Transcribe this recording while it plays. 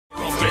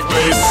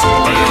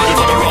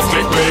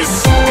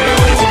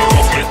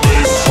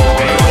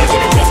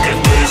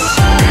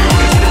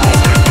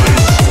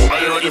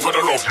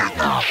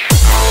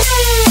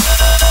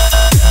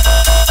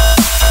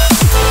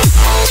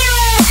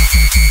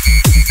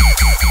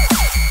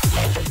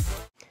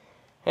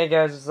Hey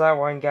guys, it's that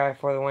one guy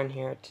for the win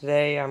here.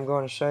 Today I'm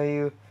going to show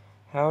you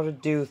how to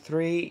do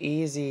 3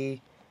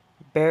 easy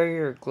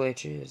barrier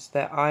glitches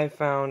that I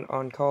found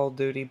on Call of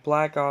Duty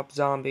Black Ops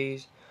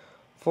Zombies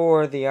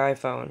for the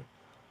iPhone.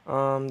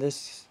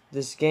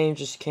 This game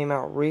just came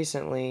out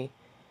recently,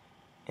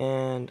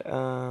 and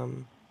I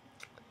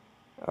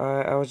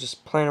was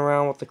just playing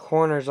around with the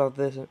corners of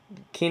this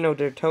Kino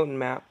Der Toten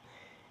map,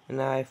 and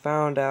I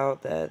found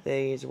out that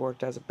these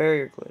worked as a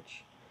barrier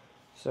glitch.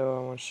 So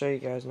I want to show you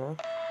guys now.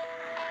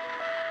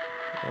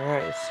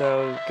 Alright,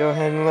 so go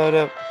ahead and load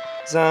up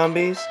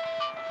Zombies.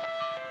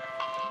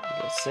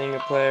 Get single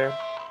player.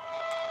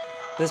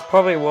 This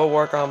probably will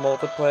work on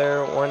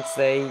multiplayer once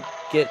they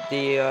get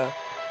the,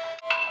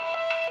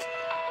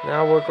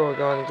 now we're going to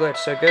go on the glitch.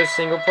 So go to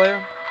single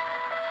player.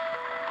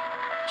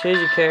 Choose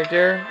your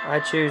character. I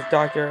choose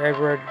Dr.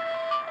 Edward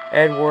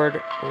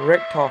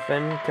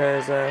Richtofen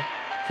because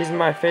he's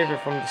my favorite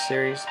from the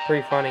series.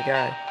 Pretty funny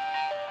guy.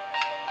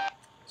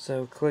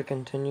 So click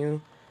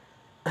continue.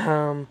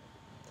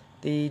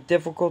 The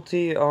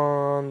difficulty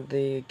on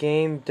the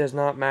game does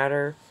not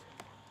matter,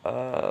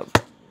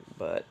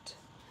 but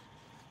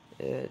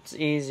it's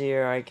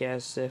easier, I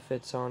guess, if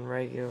it's on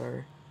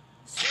regular.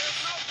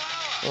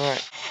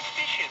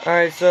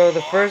 Alright, so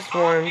the first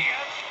one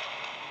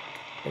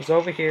is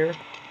over here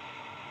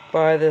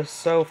by the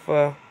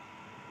sofa,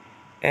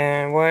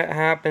 and what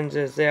happens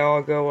is they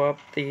all go up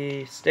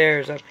the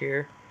stairs up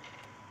here.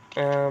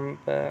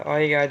 But all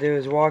you gotta do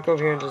is walk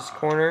over here into this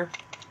corner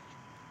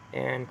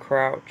and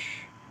crouch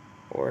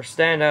or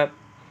stand up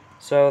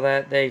so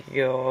that they can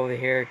go over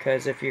here,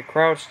 because if you're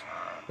crouched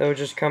they'll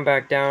just come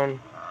back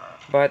down,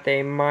 but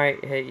they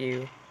might hit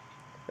you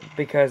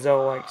because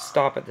they'll like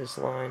stop at this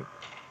line.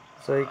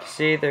 So you can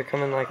see they're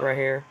coming like right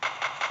here.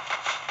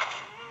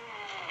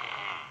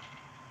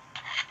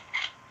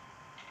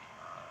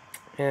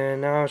 And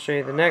now I'll show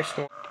you the next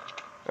one.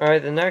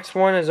 Alright, the next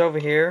one is over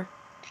here.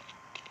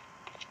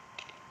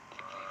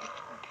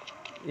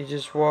 You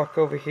just walk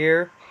over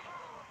here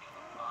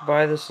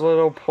by this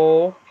little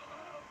pole,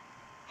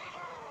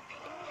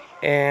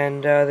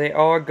 and they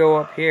all go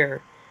up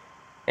here,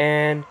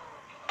 and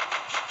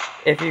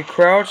if you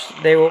crouch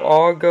they will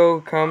all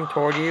come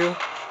toward you,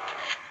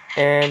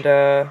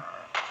 and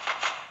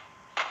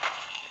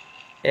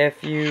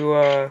if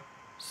you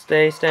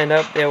stand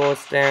up, they will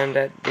stand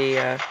at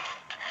the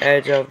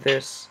edge of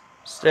this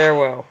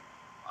stairwell.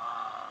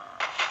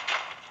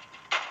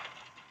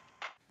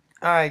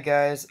 Alright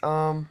guys,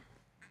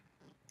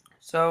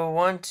 so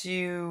once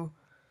you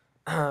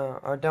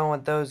are done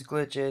with those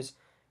glitches,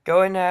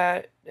 go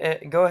ahead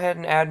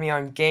and add me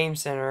on Game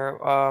Center.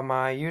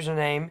 My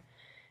username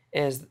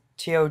is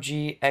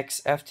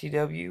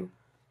TOGxFTW.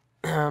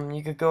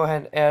 You could go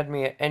ahead and add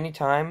me at any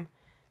time.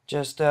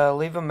 Just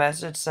leave a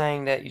message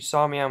saying that you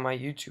saw me on my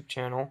YouTube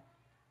channel,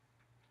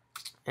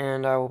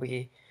 and I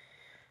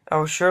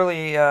will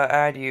surely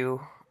add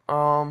you.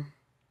 Quite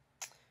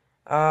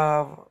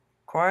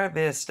a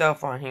bit of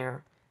stuff on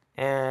here,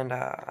 and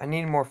I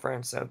need more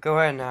friends, so go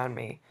ahead and add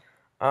me.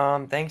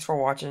 Thanks for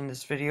watching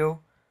this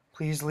video.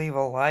 Please leave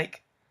a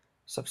like,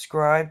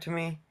 subscribe to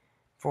me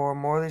for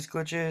more of these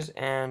glitches,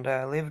 and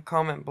leave a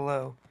comment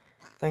below.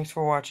 Thanks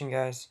for watching,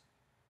 guys.